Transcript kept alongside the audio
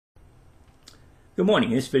Good morning.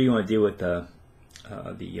 In this video, I want to deal with the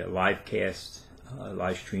live cast,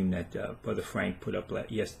 live stream that Brother Frank put up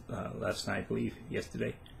last night, I believe,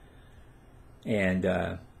 yesterday.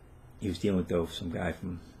 And he was dealing with some guy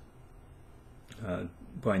from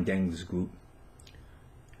Brian Dengler's group.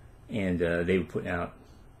 And they were putting out,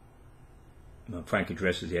 Frank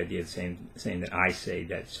addresses the idea of saying that I say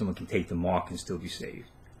that someone can take the mark and still be saved,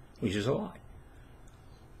 which is a lie.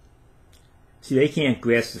 See, they can't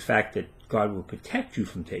grasp the fact that God will protect you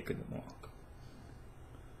from taking the mark.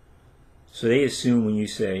 So they assume when you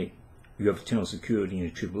say you have eternal security in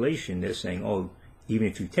the tribulation, they're saying, oh, even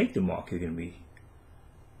if you take the mark, you're going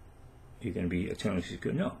to be eternally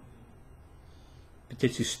secure. No. But they're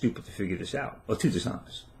too stupid to figure this out, or too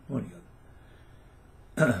dishonest. One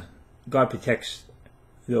or the other. God protects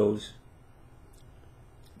those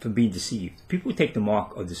from being deceived. People who take the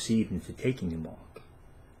mark are deceived into taking the mark.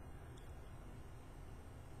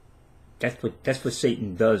 That's what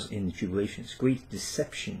Satan does in the tribulation. It's great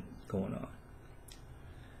deception going on.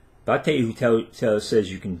 But I'll tell you who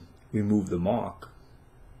says you can remove the mark.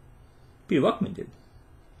 Peter Ruckman did.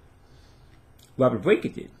 Robert Breaker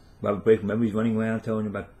did. Robert Breaker, remember, he's running around telling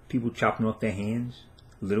about people chopping off their hands,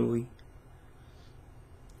 literally.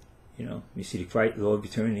 You know, you see the Lord of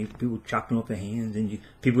Eternity, people chopping off their hands, and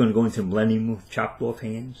people are going to go into the millennium with chopped off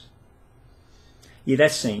hands. Yeah,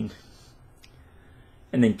 that's sane.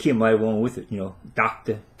 And then Kim right along with it, you know,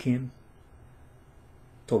 Dr. Kim,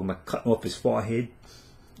 talking about cutting off his forehead.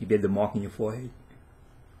 You bear the mark in your forehead.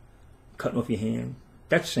 Cutting off your hand.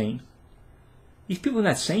 That's sane. These people are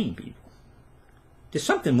not sane people. There's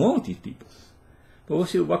something wrong with these people. But we'll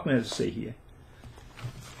see what Ruckman has to say here.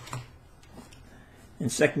 In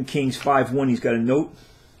 2 Kings 5:1, he's got a note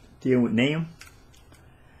dealing with Nahum.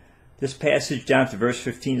 This passage down to verse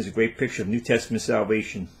 15 is a great picture of New Testament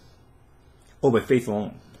salvation. Oh, by faith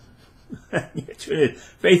alone.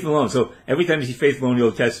 Faith alone. So every time you see faith alone in the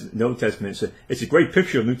Old Testament, it's a great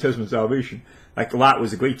picture of New Testament salvation. Like Lot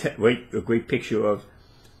was a great picture of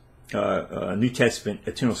New Testament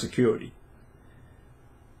eternal security.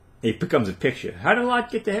 It becomes a picture. How did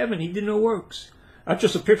Lot get to heaven? He did no works. That's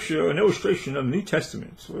just a picture, an illustration of the New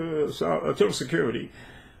Testament, eternal security.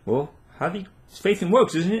 Well, it's faith and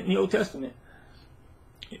works, isn't it, in the Old Testament?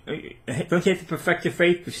 Don't you have to perfect your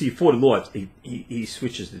faith? You see, for the Lord, he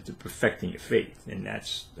switches it to perfecting your faith, and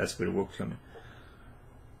that's where the work's coming.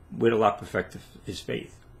 Where did Lot perfect his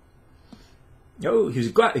faith? No, he's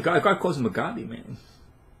a God. God calls him a godly man,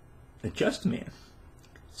 a just man.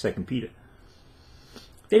 2 Peter.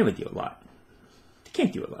 They never do a lot. They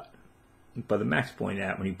can't do a lot. Brother Max pointed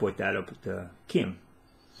out when he brought that up with Kim.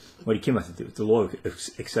 What did Kim have to do? It's the law of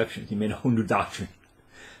exceptions. He made a whole new doctrine.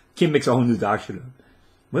 Kim makes a whole new doctrine of it.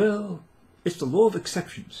 Well, it's the law of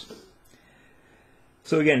exceptions.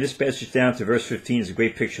 So again, this passage down to verse 15 is a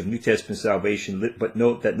great picture of New Testament salvation. But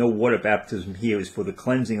note that no water baptism here is for the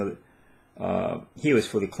cleansing of the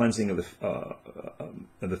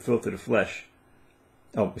filth of the flesh.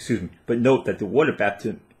 Oh, excuse me. But note that the water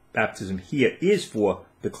baptism here is for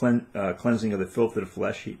the cleansing of the filth of the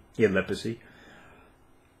flesh. He had leprosy.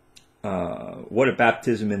 Water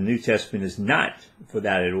baptism in the New Testament is not for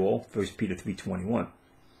that at all. 1 Peter 3:21.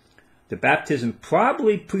 The baptism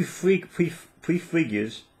probably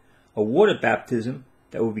prefigures a water baptism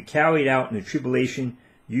that will be carried out in the tribulation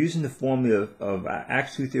using the formula of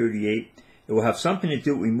Acts 2:38. It will have something to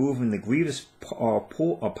do with removing the grievous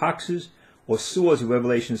poxes or sores of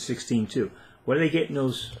Revelation 16:2. Where are they getting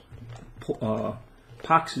those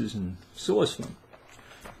poxes and sores from?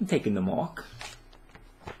 I'm taking the mark.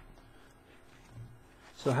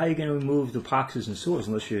 So how are you going to remove the poxes and sores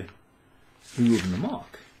unless you're removing the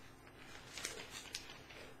mark?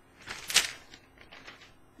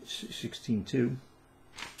 16:2.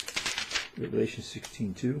 Revelation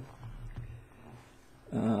 16:2.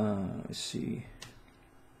 Let's see.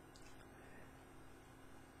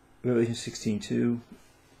 Revelation 16:2.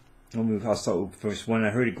 I'll start with verse 1.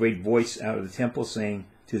 I heard a great voice out of the temple saying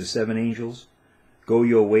to the seven angels, "Go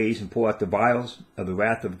your ways and pour out the vials of the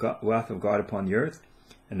wrath of God upon the earth."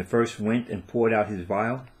 And the first went and poured out his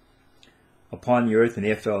vial upon the earth, and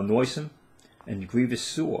there fell noisome and grievous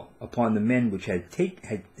sore upon the men which had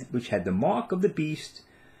the mark of the beast,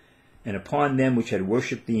 and upon them which had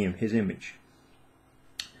worshipped his image.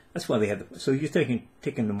 That's why they have. So you're taking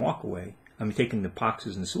the mark away. I mean, taking the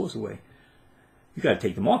poxes and the sores away. You got to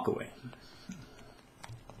take the mark away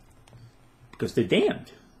because they're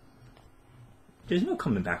damned. There's no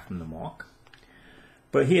coming back from the mark.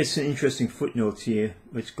 But here's some interesting footnotes here.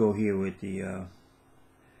 Let's go here with the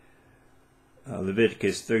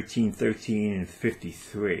Leviticus 13:13 and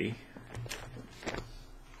 53.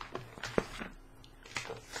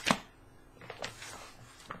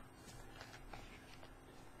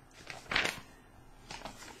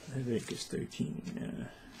 Leviticus 13.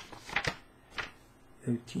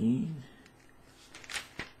 13.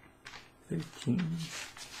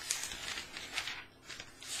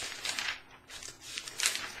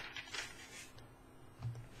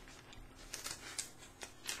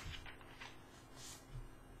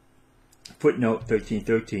 Footnote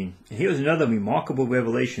 13:13. And here's another remarkable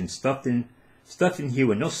revelation stuffed in here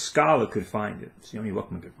where no scholar could find it. It's the only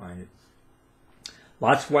Ruckman could find it.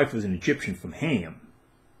 Lot's wife was an Egyptian from Ham.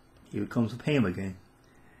 Here it comes with Ham again.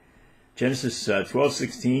 Genesis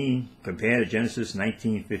 12:16 compared to Genesis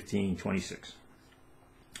 19:15-26.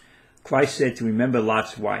 Christ said to remember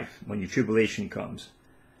Lot's wife when your tribulation comes.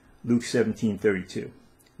 Luke 17:32.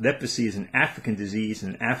 Leprosy is an African disease,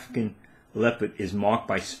 and an African leopard is marked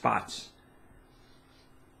by spots.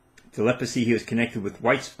 The leprosy here is connected with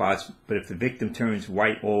white spots, but if the victim turns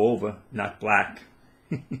white all over, not black,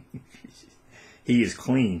 he is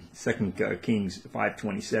clean. 2 Kings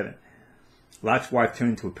 5:27. Lot's wife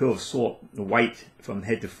turned into a pillar of salt, white from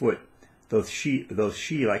head to foot, though she,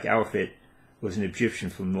 like our fit, was an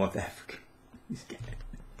Egyptian from North Africa.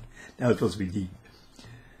 That was supposed to be deep.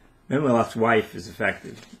 Remember, Lot's wife is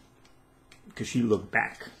effective because she looked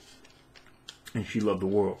back and she loved the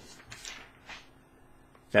world.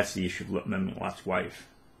 That's the issue of remembering Lot's wife.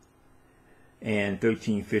 And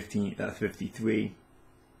 13:53.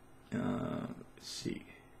 Let's see.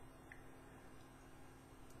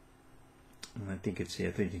 I think it's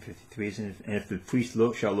here, 13:53, isn't it? And if the priest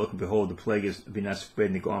shall look, and behold, the plague is be not spread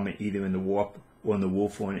in the garment, either in the warp or in the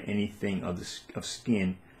wolf or in anything of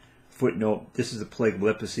skin. Footnote: this is the plague of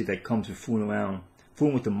leprosy that comes with fooling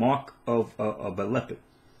with the mark of a leopard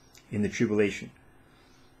in the tribulation.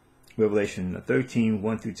 Revelation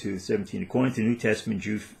 13:1-2, 17. According to the New Testament,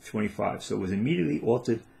 Jude 25. So it was immediately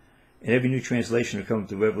altered, and every new translation will come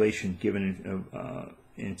to Revelation given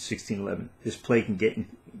in 16:11. This plague can get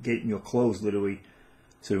in your clothes literally,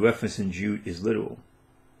 so the reference in Jude is literal.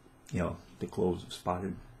 You know, the clothes are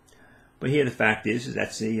spotted. But here the fact is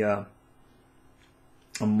that's a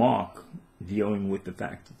mark dealing with the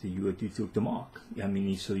fact that you took the mark. I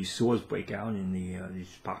mean, so these sores break out in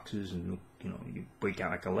these boxes, and you know, you break out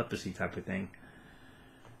like a leprosy type of thing.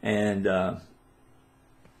 And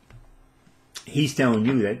he's telling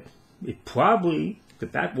you that it probably,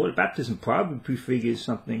 water baptism probably prefigures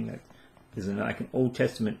something that is like an Old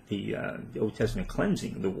Testament, the Old Testament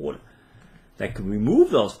cleansing of the water that could remove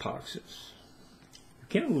those poxes. You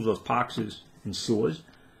can't remove those poxes and sores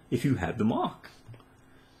if you have the mark.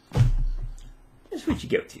 That's what you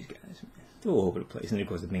get with these guys. They're all over the place. And of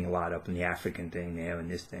course, they're being a lot up in the African thing there and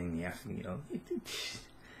this thing, the African, you know,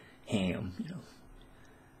 ham, you know.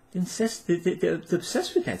 They're obsessed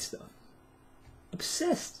with that stuff.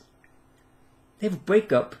 Obsessed. They have a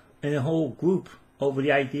breakup in the whole group over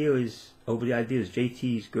the idea is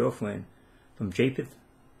JT's girlfriend from Japheth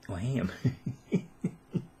or Ham.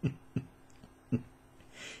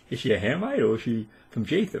 Is she a Hamite or is she from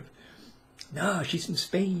Japheth? No, she's from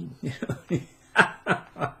Spain.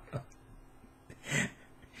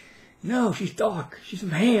 No, she's dark. She's from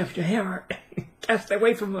Ham. She's a Hamite. Can't stay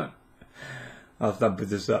away from her. I'll stop with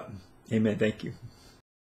this up. Amen. Thank you.